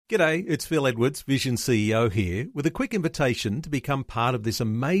G'day, it's Phil Edwards, Vision CEO here, with a quick invitation to become part of this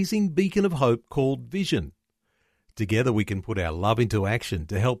amazing beacon of hope called Vision. Together we can put our love into action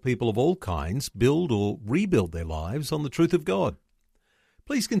to help people of all kinds build or rebuild their lives on the truth of God.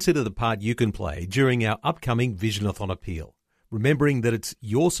 Please consider the part you can play during our upcoming Visionathon appeal, remembering that it's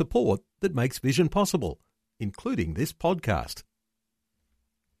your support that makes Vision possible, including this podcast.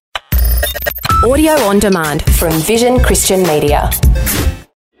 Audio on demand from Vision Christian Media.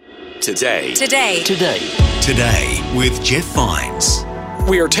 Today with Jeff Vines.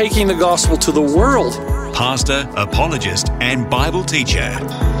 We are taking the gospel to the world. Pastor, apologist, and Bible teacher.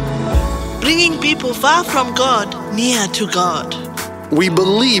 Bringing people far from God near to God. We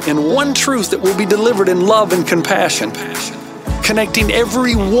believe in one truth that will be delivered in love and compassion, connecting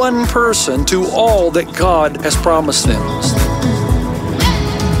every one person to all that God has promised them.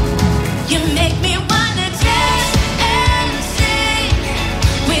 You make me wanna dance and sing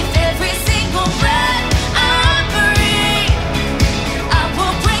with every single breath I breathe. I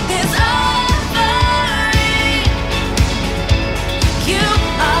will bring this offering. You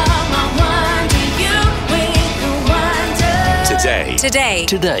are my wonder, you with the wonder.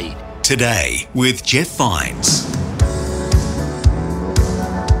 Today with Jeff Vines.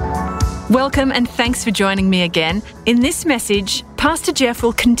 Welcome and thanks for joining me again. In this message, Pastor Jeff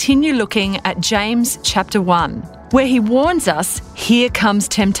will continue looking at James chapter 1, where he warns us, here comes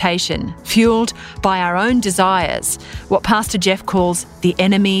temptation, fueled by our own desires, what Pastor Jeff calls the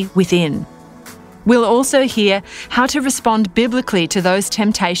enemy within. We'll also hear how to respond biblically to those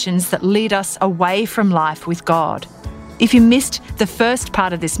temptations that lead us away from life with God. If you missed the first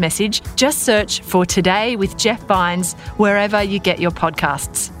part of this message, just search for Today with Jeff Vines wherever you get your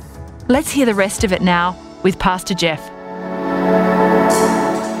podcasts. Let's hear the rest of it now with Pastor Jeff.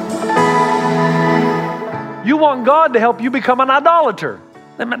 You want God to help you become an idolater.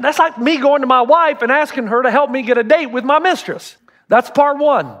 That's like me going to my wife and asking her to help me get a date with my mistress. That's part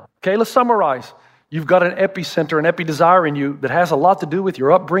one. Okay, let's summarize. You've got an epicenter, an epi-desire in you that has a lot to do with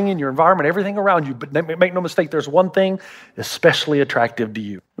your upbringing, your environment, everything around you. But make no mistake, there's one thing especially attractive to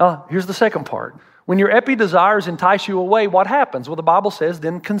you. Now, here's the second part. When your epi-desires entice you away, what happens? Well, the Bible says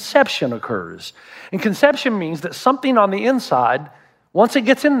then conception occurs. And conception means that something on the inside, once it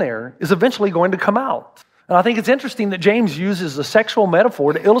gets in there, is eventually going to come out. And I think it's interesting that James uses the sexual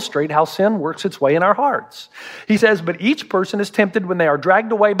metaphor to illustrate how sin works its way in our hearts. He says, but each person is tempted when they are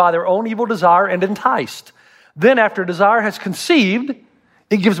dragged away by their own evil desire and enticed. Then after desire has conceived,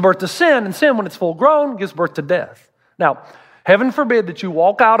 it gives birth to sin, and sin, when it's full grown, gives birth to death. Now, heaven forbid that you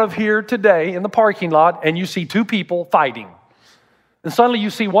walk out of here today in the parking lot and you see two people fighting. And suddenly you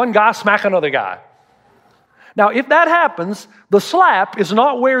see one guy smack another guy. Now, if that happens, the slap is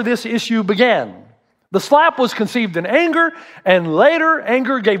not where this issue began. The slap was conceived in anger, and later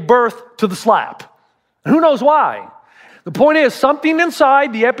anger gave birth to the slap. And who knows why? The point is, something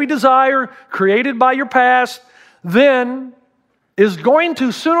inside the epi-desire created by your past then is going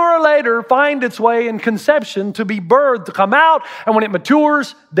to sooner or later find its way in conception to be birthed, to come out, and when it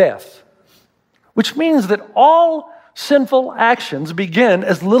matures, death. Which means that all sinful actions begin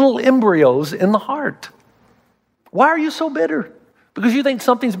as little embryos in the heart. Why are you so bitter? Because you think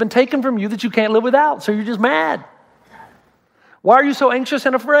something's been taken from you that you can't live without, so you're just mad. Why are you so anxious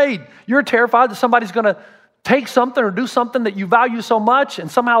and afraid? You're terrified that somebody's going to take something or do something that you value so much and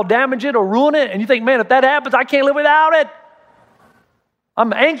somehow damage it or ruin it, and you think, man, if that happens, I can't live without it.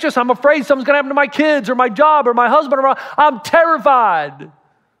 I'm anxious, I'm afraid something's going to happen to my kids or my job or my husband. I'm terrified.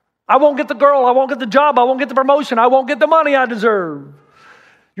 I won't get the girl, I won't get the job, I won't get the promotion, I won't get the money I deserve.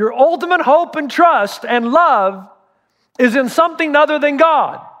 Your ultimate hope and trust and love is in something other than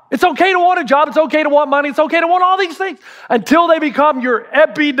God. It's okay to want a job, it's okay to want money, it's okay to want all these things until they become your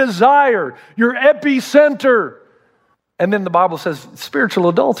epi-desire, your epicenter. And then the Bible says spiritual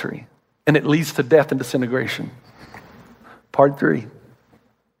adultery, and it leads to death and disintegration. Part 3.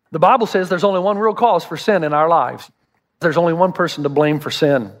 The Bible says there's only one real cause for sin in our lives. There's only one person to blame for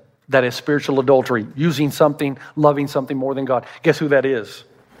sin. That is spiritual adultery, using something, loving something more than God. Guess who that is?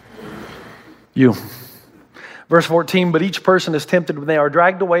 You. Verse 14, but each person is tempted when they are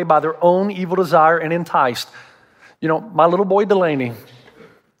dragged away by their own evil desire and enticed. You know, my little boy Delaney,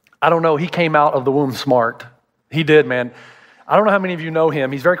 I don't know, he came out of the womb smart. He did, man. I don't know how many of you know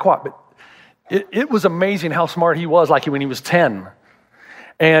him. He's very quiet, but it was amazing how smart he was, like when he was 10.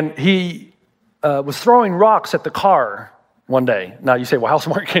 And he was throwing rocks at the car one day. Now you say, well, how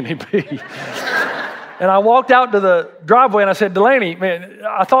smart can he be? And I walked out to the driveway and I said, Delaney, man,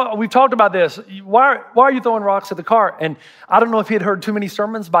 I thought we've talked about this. Why are you throwing rocks at the car? And I don't know if he had heard too many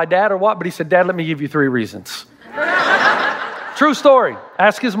sermons by Dad or what, but he said, Dad, let me give you 3 reasons. True story.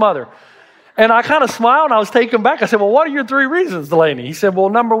 Ask his mother. And I kind of smiled and I was taken back. I said, well, what are your 3 reasons, Delaney? He said, well,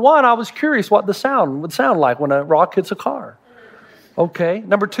 number 1, I was curious what the sound would sound like when a rock hits a car. Okay.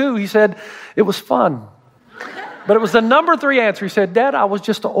 Number 2, he said, it was fun. But it was the number 3 answer. He said, Dad, I was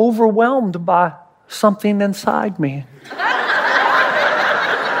just overwhelmed by something inside me.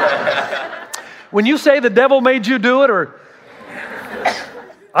 When you say the devil made you do it or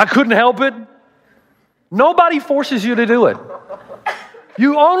I couldn't help it, nobody forces you to do it.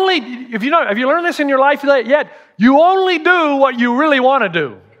 You only, if you learned this in your life yet, you only do what you really want to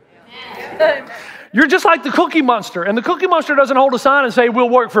do. You're just like the Cookie Monster, and the Cookie Monster doesn't hold a sign and say, we'll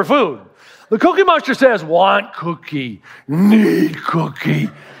work for food. The Cookie Monster says, want cookie, need cookie,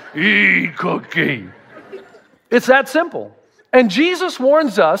 eat cookie. It's that simple. And Jesus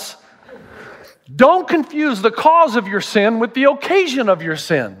warns us, don't confuse the cause of your sin with the occasion of your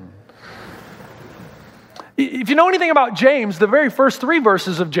sin. If you know anything about James, the very first 3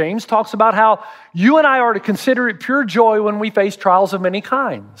 verses of James talks about how you and I are to consider it pure joy when we face trials of many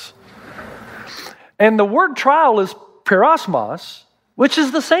kinds. And the word trial is peirasmos, which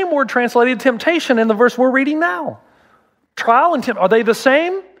is the same word translated temptation in the verse we're reading now. Trial and temptation, are they the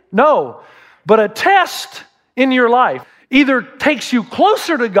same? No. But a test in your life either takes you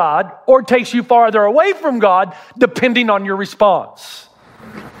closer to God or takes you farther away from God, depending on your response.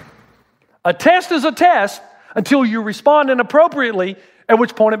 A test is a test until you respond inappropriately, at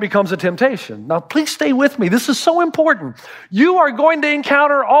which point it becomes a temptation. Now, please stay with me. This is so important. You are going to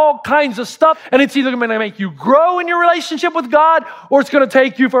encounter all kinds of stuff, and it's either going to make you grow in your relationship with God or it's going to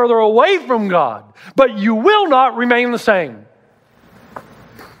take you further away from God. But you will not remain the same.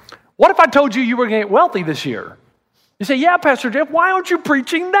 What if I told you you were going to get wealthy this year? You say, yeah, Pastor Jeff, why aren't you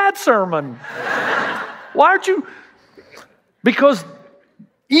preaching that sermon? Why aren't you? Because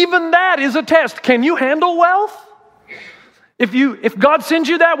even that is a test. Can you handle wealth? If God sends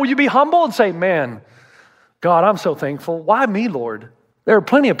you that, will you be humble and say, man, God, I'm so thankful. Why me, Lord? There are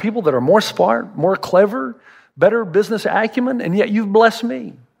plenty of people that are more smart, more clever, better business acumen, and yet you've blessed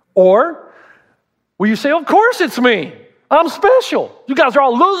me. Or will you say, of course it's me. I'm special. You guys are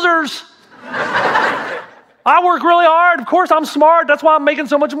all losers. I work really hard. Of course I'm smart. That's why I'm making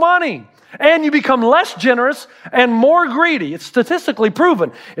so much money. And you become less generous and more greedy. It's statistically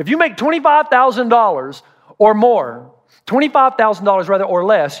proven. If you make $25,000 or more, $25,000 rather or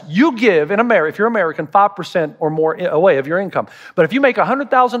less, you give in America, if you're American, 5% or more away of your income. But if you make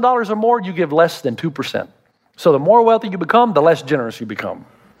 $100,000 or more, you give less than 2%. So the more wealthy you become, the less generous you become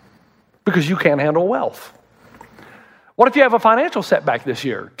because you can't handle wealth. What if you have a financial setback this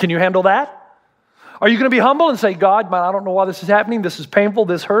year? Can you handle that? Are you going to be humble and say, God, man, I don't know why this is happening. This is painful.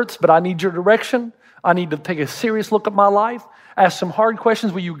 This hurts, but I need your direction. I need to take a serious look at my life. Ask some hard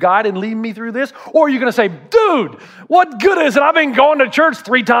questions. Will you guide and lead me through this? Or are you going to say, dude, what good is it? I've been going to church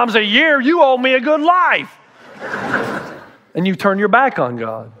 3 times a year. You owe me a good life. And you turn your back on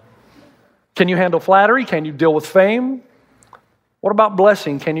God. Can you handle flattery? Can you deal with fame? What about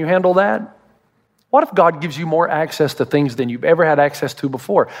blessing? Can you handle that? What if God gives you more access to things than you've ever had access to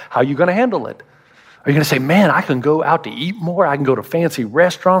before? How are you going to handle it? Are you going to say, man, I can go out to eat more. I can go to fancy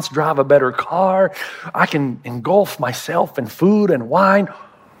restaurants, drive a better car. I can engulf myself in food and wine.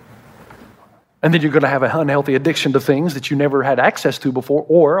 And then you're going to have an unhealthy addiction to things that you never had access to before.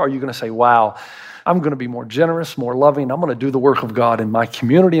 Or are you going to say, wow, I'm going to be more generous, more loving. I'm going to do the work of God in my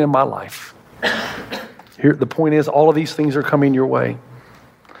community and my life. Here, the point is, all of these things are coming your way.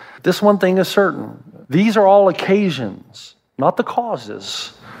 This one thing is certain. These are all occasions, not the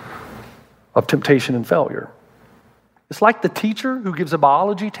causes of temptation and failure. It's like the teacher who gives a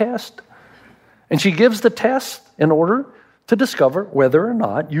biology test, and she gives the test in order to discover whether or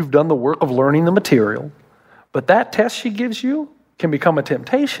not you've done the work of learning the material. But that test she gives you can become a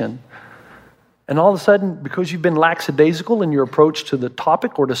temptation, and all of a sudden, because you've been lackadaisical in your approach to the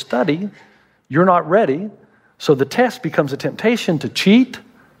topic or to study, you're not ready, so the test becomes a temptation to cheat,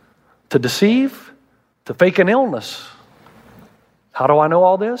 to deceive, to fake an illness. How do I know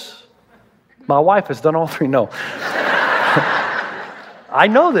all this? My wife has done all 3. No. I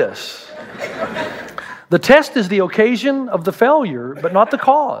know this. The test is the occasion of the failure, but not the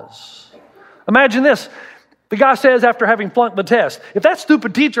cause. Imagine this. The guy says after having flunked the test, if that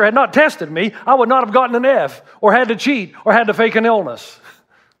stupid teacher had not tested me, I would not have gotten an F or had to cheat or had to fake an illness.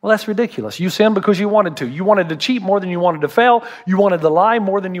 Well, that's ridiculous. You sinned because you wanted to. You wanted to cheat more than you wanted to fail. You wanted to lie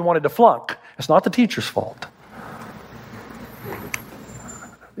more than you wanted to flunk. It's not the teacher's fault.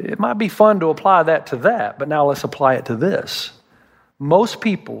 It might be fun to apply that to that, but now let's apply it to this. Most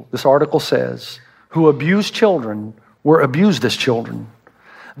people, this article says, who abuse children were abused as children.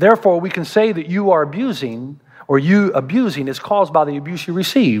 Therefore, we can say that you are abusing or you abusing is caused by the abuse you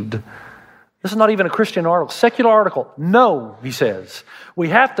received. This is not even a Christian article, secular article. No, he says. We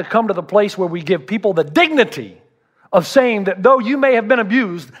have to come to the place where we give people the dignity of saying that though you may have been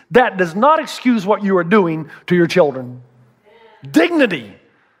abused, that does not excuse what you are doing to your children. Dignity.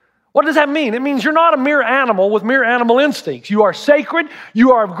 What does that mean? It means you're not a mere animal with mere animal instincts. You are sacred,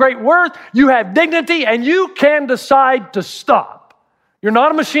 you are of great worth, you have dignity, and you can decide to stop. You're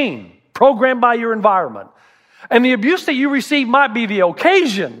not a machine programmed by your environment. And the abuse that you receive might be the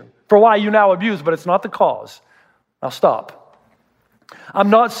occasion for why you now abuse, but it's not the cause. Now stop. I'm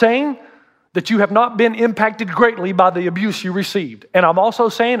not saying that you have not been impacted greatly by the abuse you received. And I'm also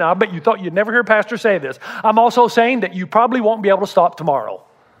saying, and I bet you thought you'd never hear a pastor say this, I'm also saying that you probably won't be able to stop tomorrow.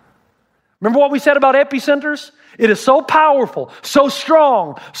 Remember what we said about epicenters? It is so powerful, so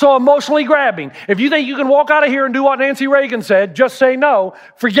strong, so emotionally grabbing. If you think you can walk out of here and do what Nancy Reagan said, just say no,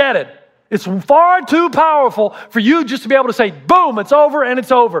 forget it. It's far too powerful for you just to be able to say, boom, it's over and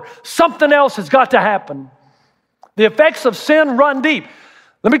it's over. Something else has got to happen. The effects of sin run deep.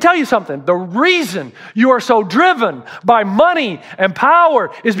 Let me tell you something. The reason you are so driven by money and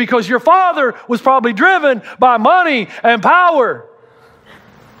power is because your father was probably driven by money and power.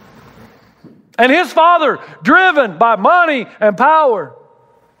 And his father driven by money and power.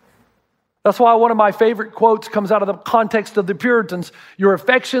 That's why one of my favorite quotes comes out of the context of the Puritans. Your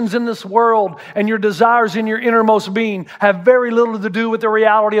affections in this world and your desires in your innermost being have very little to do with the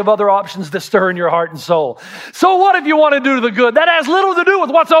reality of other options that stir in your heart and soul. So what if you want to do the good? That has little to do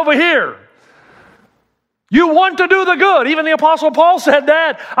with what's over here. You want to do the good. Even the Apostle Paul said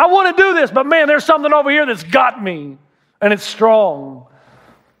that. I want to do this, but man, there's something over here that's got me, and it's strong.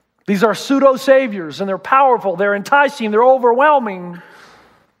 These are pseudo-saviors, and they're powerful, they're enticing, they're overwhelming.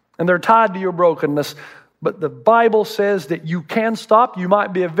 And they're tied to your brokenness. But the Bible says that you can stop. You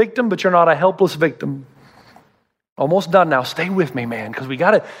might be a victim, but you're not a helpless victim. Almost done now. Stay with me, man, because we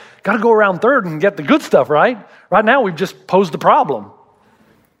gotta go around third and get the good stuff, right? Right now, we've just posed the problem.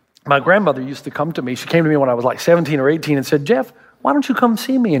 My grandmother used to come to me. She came to me when I was like 17 or 18 and said, Jeff, why don't you come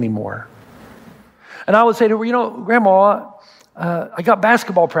see me anymore? And I would say to her, Grandma, I got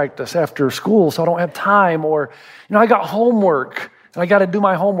basketball practice after school, so I don't have time. Or, I got homework. And I got to do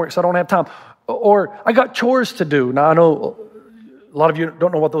my homework, so I don't have time. Or I got chores to do. Now, I know a lot of you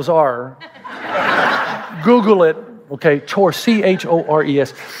don't know what those are. Google it. Okay, chores,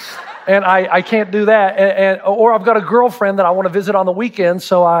 C-H-O-R-E-S. And I can't do that. Or I've got a girlfriend that I want to visit on the weekend,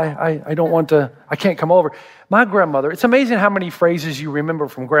 so I can't come over. My grandmother, it's amazing how many phrases you remember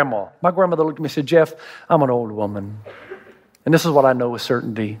from Grandma. My grandmother looked at me and said, Jeff, I'm an old woman. And this is what I know with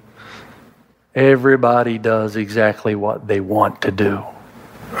certainty. Everybody does exactly what they want to do.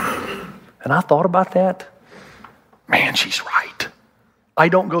 And I thought about that. Man, she's right. I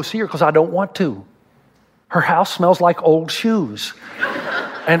don't go see her because I don't want to. Her house smells like old shoes.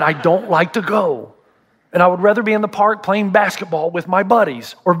 And I don't like to go. And I would rather be in the park playing basketball with my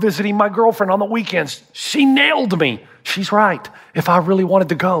buddies or visiting my girlfriend on the weekends. She nailed me. She's right. If I really wanted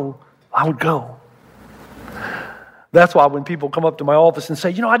to go, I would go. That's why when people come up to my office and say,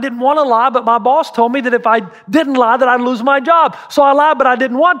 I didn't want to lie, but my boss told me that if I didn't lie, that I'd lose my job. So I lied, but I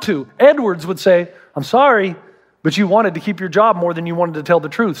didn't want to. Edwards would say, I'm sorry, but you wanted to keep your job more than you wanted to tell the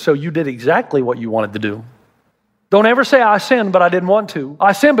truth. So you did exactly what you wanted to do. Don't ever say, I sinned, but I didn't want to.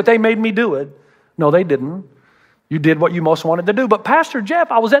 I sinned, but they made me do it. No, they didn't. You did what you most wanted to do. But Pastor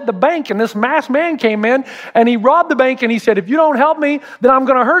Jeff, I was at the bank and this masked man came in and he robbed the bank and he said, if you don't help me, then I'm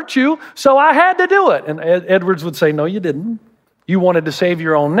going to hurt you. So I had to do it. And Edwards would say, no, you didn't. You wanted to save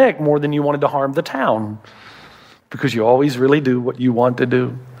your own neck more than you wanted to harm the town, because you always really do what you want to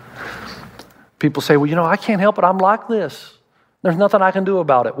do. People say, well, I can't help it. I'm like this. There's nothing I can do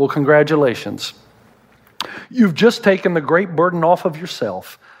about it. Well, congratulations. You've just taken the great burden off of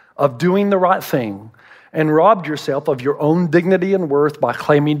yourself of doing the right thing and robbed yourself of your own dignity and worth by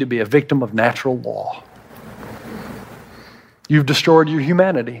claiming to be a victim of natural law. You've destroyed your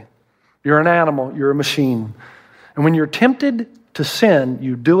humanity. You're an animal. You're a machine. And when you're tempted to sin,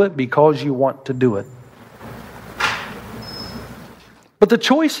 you do it because you want to do it. But the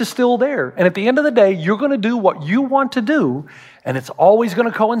choice is still there. And at the end of the day, you're going to do what you want to do, and it's always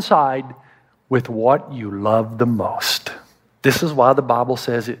going to coincide with what you love the most. This is why the Bible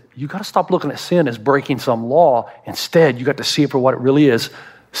says you got to stop looking at sin as breaking some law. Instead, you got to see it for what it really is,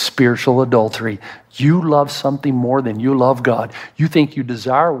 spiritual adultery. You love something more than you love God. You think you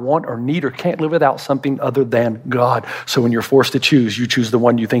desire, want, or need, or can't live without something other than God. So when you're forced to choose, you choose the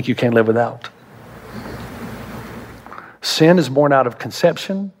one you think you can't live without. Sin is born out of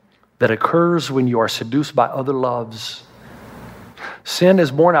conception that occurs when you are seduced by other loves. Sin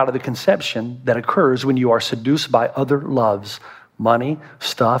is born out of the conception that occurs when you are seduced by other loves: money,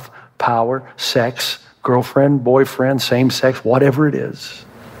 stuff, power, sex, girlfriend, boyfriend, same sex, whatever it is.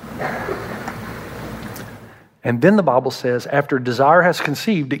 And then the Bible says, after desire has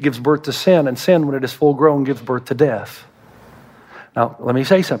conceived, it gives birth to sin, and sin, when it is full grown, gives birth to death. Now, let me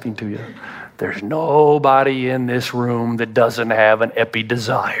say something to you. There's nobody in this room that doesn't have an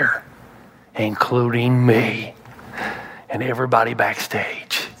epi-desire, including me and everybody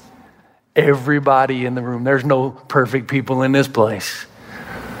backstage. Everybody in the room. There's no perfect people in this place.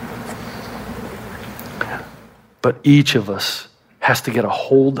 But each of us has to get a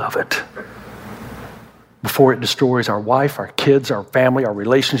hold of it before it destroys our wife, our kids, our family, our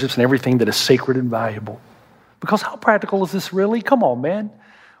relationships, and everything that is sacred and valuable. Because how practical is this really? Come on, man.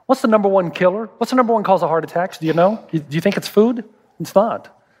 What's the number one killer? What's the number one cause of heart attacks? Do you know? Do you think it's food? It's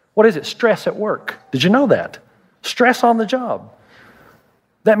not. What is it? Stress at work. Did you know that? Stress on the job.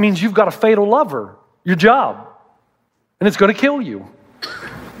 That means you've got a fatal lover, your job, and it's going to kill you.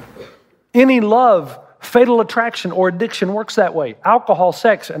 Any love, fatal attraction, or addiction works that way. Alcohol,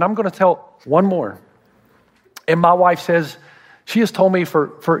 sex, and I'm going to tell one more. And my wife says, she has told me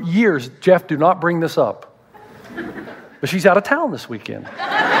for years, Jeff, do not bring this up. But she's out of town this weekend.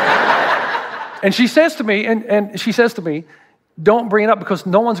 And she says to me, don't bring it up because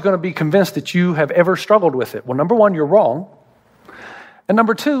no one's going to be convinced that you have ever struggled with it. Well, number one, you're wrong. And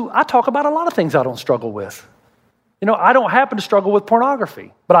number two, I talk about a lot of things I don't struggle with. You know, I don't happen to struggle with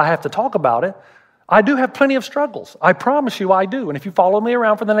pornography, but I have to talk about it. I do have plenty of struggles. I promise you I do. And if you follow me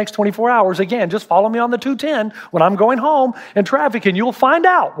around for the next 24 hours, again, just follow me on the 210 when I'm going home in traffic and you'll find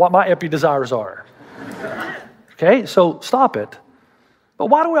out what my epi-desires are. Okay, so stop it. But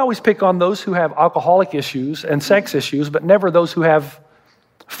why do we always pick on those who have alcoholic issues and sex issues, but never those who have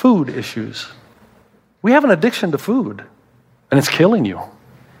food issues? We have an addiction to food, and it's killing you.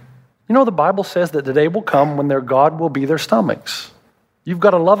 You know, the Bible says that the day will come when their God will be their stomachs. You've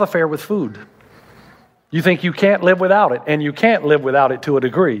got a love affair with food. You think you can't live without it, and you can't live without it to a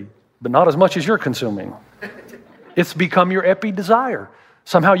degree, but not as much as you're consuming. It's become your epi-desire.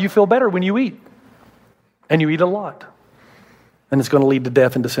 Somehow you feel better when you eat, and you eat a lot, and it's going to lead to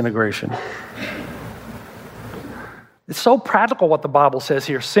death and disintegration. It's so practical what the Bible says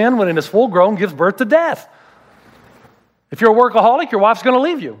here. Sin, when it is full grown, gives birth to death. If you're a workaholic, your wife's going to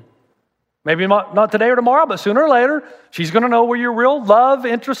leave you. Maybe not today or tomorrow, but sooner or later, she's going to know where your real love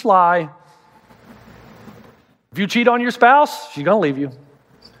interests lie. If you cheat on your spouse, she's going to leave you.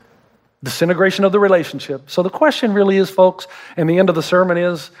 Disintegration of the relationship. So the question really is, folks, and the end of the sermon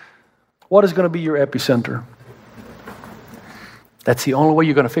is, what is going to be your epicenter? That's the only way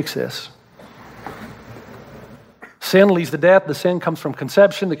you're going to fix this. Sin leads to death. The sin comes from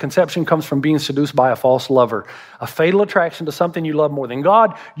conception. The conception comes from being seduced by a false lover. A fatal attraction to something you love more than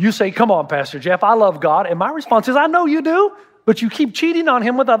God. You say, come on, Pastor Jeff, I love God. And my response is, I know you do, but you keep cheating on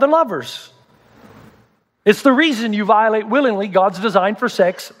him with other lovers. It's the reason you violate willingly God's design for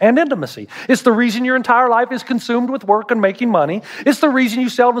sex and intimacy. It's the reason your entire life is consumed with work and making money. It's the reason you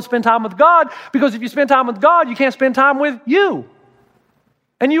seldom spend time with God, because if you spend time with God, you can't spend time with you.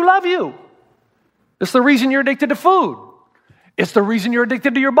 And you love you. It's the reason you're addicted to food. It's the reason you're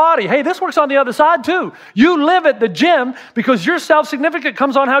addicted to your body. Hey, this works on the other side too. You live at the gym because your self-significance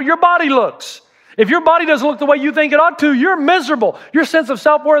comes on how your body looks. If your body doesn't look the way you think it ought to, you're miserable. Your sense of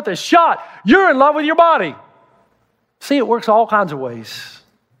self-worth is shot. You're in love with your body. See, it works all kinds of ways.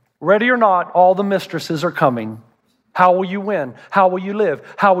 Ready or not, all the mistresses are coming. How will you win? How will you live?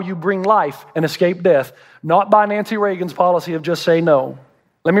 How will you bring life and escape death? Not by Nancy Reagan's policy of just say no.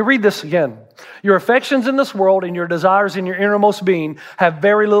 Let me read this again. Your affections in this world and your desires in your innermost being have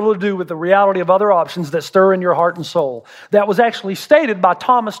very little to do with the reality of other options that stir in your heart and soul. That was actually stated by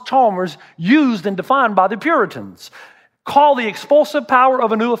Thomas Chalmers, used and defined by the Puritans. Call the expulsive power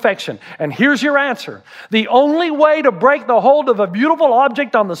of a new affection. And here's your answer. The only way to break the hold of a beautiful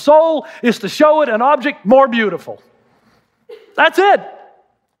object on the soul is to show it an object more beautiful. That's it.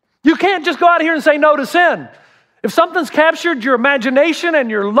 You can't just go out here and say no to sin. If something's captured your imagination and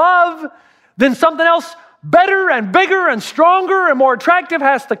your love, then something else better and bigger and stronger and more attractive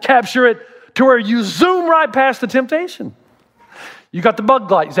has to capture it to where you zoom right past the temptation. You got the bug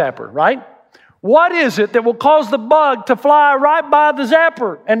light zapper, right? What is it that will cause the bug to fly right by the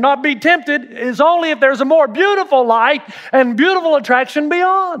zapper and not be tempted is only if there's a more beautiful light and beautiful attraction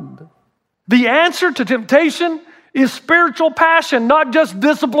beyond. The answer to temptation is spiritual passion, not just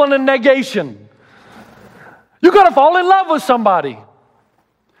discipline and negation. You got to fall in love with somebody.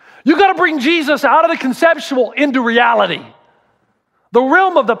 You got to bring Jesus out of the conceptual into reality. The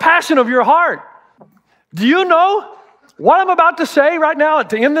realm of the passion of your heart. Do you know what I'm about to say right now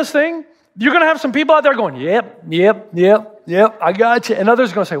to end this thing, you're going to have some people out there going, yep, I got you. And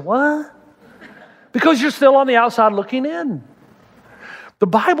others are going to say, what? Because you're still on the outside looking in. The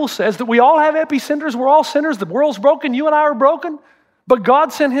Bible says that we all have epicenters. We're all sinners. The world's broken. You and I are broken. But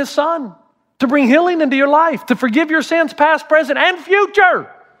God sent his son to bring healing into your life, to forgive your sins, past, present, and future.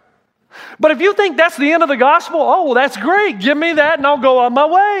 But if you think that's the end of the gospel, oh, well, that's great. Give me that and I'll go on my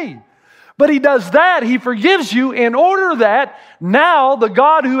way. But he does that. He forgives you in order that now the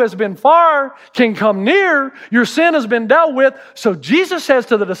God who has been far can come near. Your sin has been dealt with. So Jesus says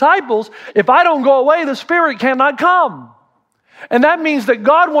to the disciples, if I don't go away, the Spirit cannot come. And that means that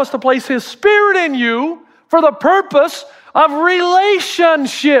God wants to place his Spirit in you for the purpose of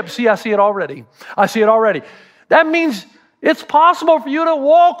relationship. See, I see it already. That means it's possible for you to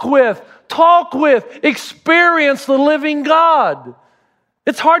walk with, talk with, experience the living God.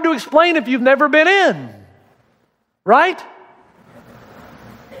 It's hard to explain if you've never been in, right?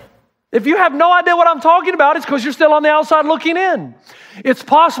 If you have no idea what I'm talking about, it's because you're still on the outside looking in. It's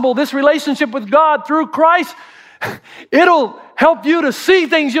possible, this relationship with God through Christ, it'll help you to see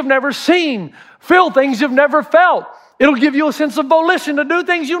things you've never seen, feel things you've never felt. It'll give you a sense of volition to do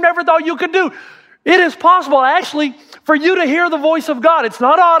things you never thought you could do. It is possible, actually, for you to hear the voice of God. It's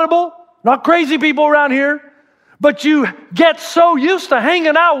not audible, not crazy people around here. But you get so used to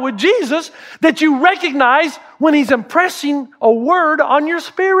hanging out with Jesus that you recognize when he's impressing a word on your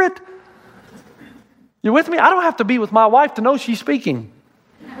spirit. You with me? I don't have to be with my wife to know she's speaking.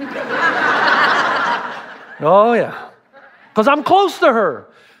 Oh, yeah. Because I'm close to her.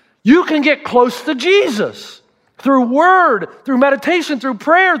 You can get close to Jesus through word, through meditation, through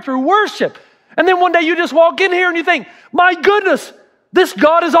prayer, through worship. And then one day you just walk in here and you think, my goodness, this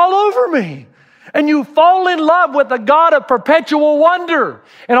God is all over me. And you fall in love with the God of perpetual wonder.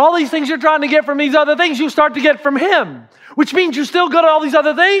 And all these things you're trying to get from these other things, you start to get from him. Which means you still go to all these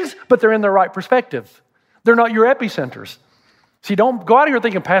other things, but they're in the right perspective. They're not your epicenters. See, don't go out of here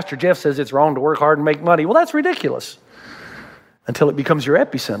thinking Pastor Jeff says it's wrong to work hard and make money. Well, that's ridiculous. Until it becomes your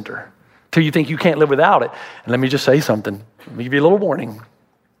epicenter. Till you think you can't live without it. And let me just say something. Let me give you a little warning.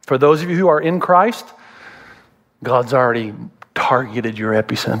 For those of you who are in Christ, God's already targeted your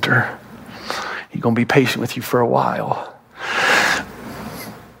epicenter. He's going to be patient with you for a while.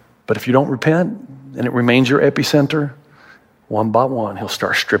 But if you don't repent and it remains your epicenter, one by one, he'll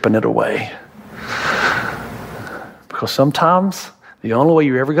start stripping it away. Because sometimes the only way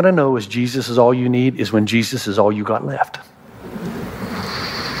you're ever going to know is Jesus is all you need is when Jesus is all you got left.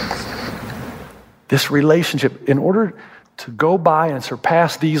 This relationship, in order to go by and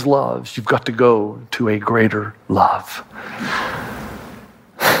surpass these loves, you've got to go to a greater love.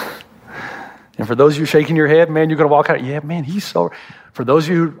 And for those of you shaking your head, man, you're going to walk out, yeah, man, he's so... For those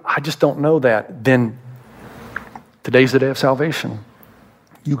of you, I just don't know that, then today's the day of salvation.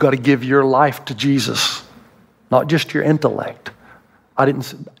 You've got to give your life to Jesus, not just your intellect.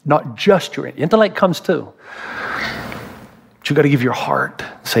 Not just your intellect comes too. But you've got to give your heart.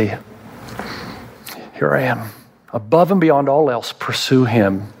 Say, here I am. Above and beyond all else, pursue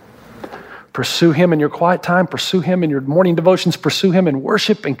him. Pursue him in your quiet time. Pursue him in your morning devotions. Pursue him in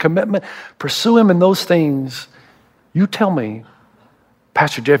worship and commitment. Pursue him in those things. You tell me,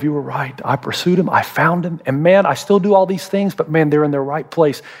 Pastor Jeff, you were right. I pursued him. I found him. And man, I still do all these things, but man, they're in their right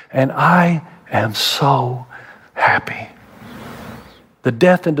place. And I am so happy. The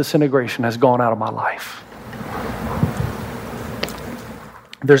death and disintegration has gone out of my life.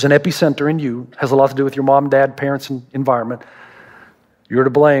 There's an epicenter in you. It has a lot to do with your mom, dad, parents, and environment. You're to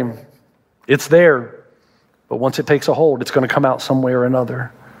blame. It's there, but once it takes a hold, it's going to come out some way or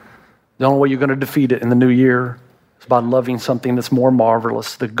another. The only way you're going to defeat it in the new year is by loving something that's more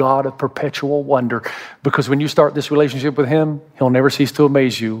marvelous, the God of perpetual wonder. Because when you start this relationship with him, he'll never cease to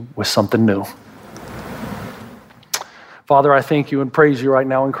amaze you with something new. Father, I thank you and praise you right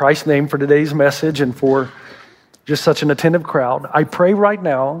now in Christ's name for today's message and for just such an attentive crowd. I pray right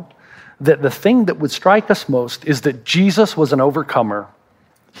now that the thing that would strike us most is that Jesus was an overcomer.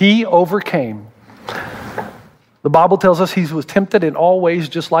 He overcame. The Bible tells us he was tempted in all ways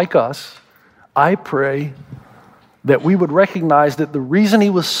just like us. I pray that we would recognize that the reason he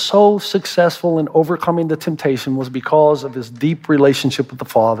was so successful in overcoming the temptation was because of his deep relationship with the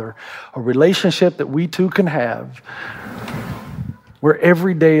Father, a relationship that we too can have, where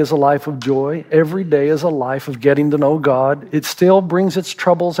every day is a life of joy, every day is a life of getting to know God. It still brings its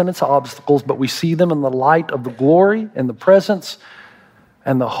troubles and its obstacles, but we see them in the light of the glory and the presence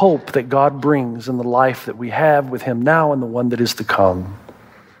and the hope that God brings in the life that we have with him now and the one that is to come.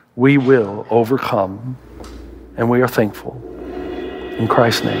 We will overcome, and we are thankful. In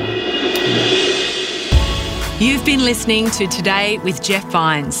Christ's name, amen. You've been listening to Today with Jeff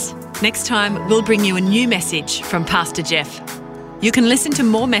Vines. Next time, we'll bring you a new message from Pastor Jeff. You can listen to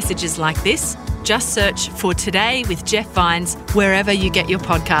more messages like this. Just search for Today with Jeff Vines wherever you get your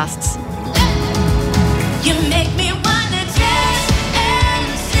podcasts. You make me wanna dance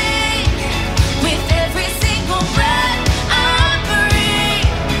and sing with every single breath I breathe.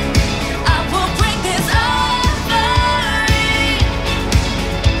 I will bring this offering.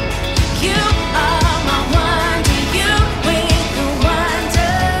 You are my wonder, you with the wonder.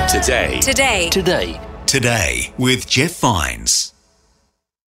 Today with Jeff Vines.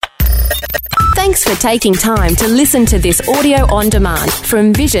 Thanks for taking time to listen to this audio on demand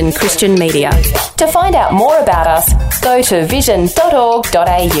from Vision Christian Media. To find out more about us, go to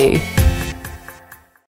vision.org.au.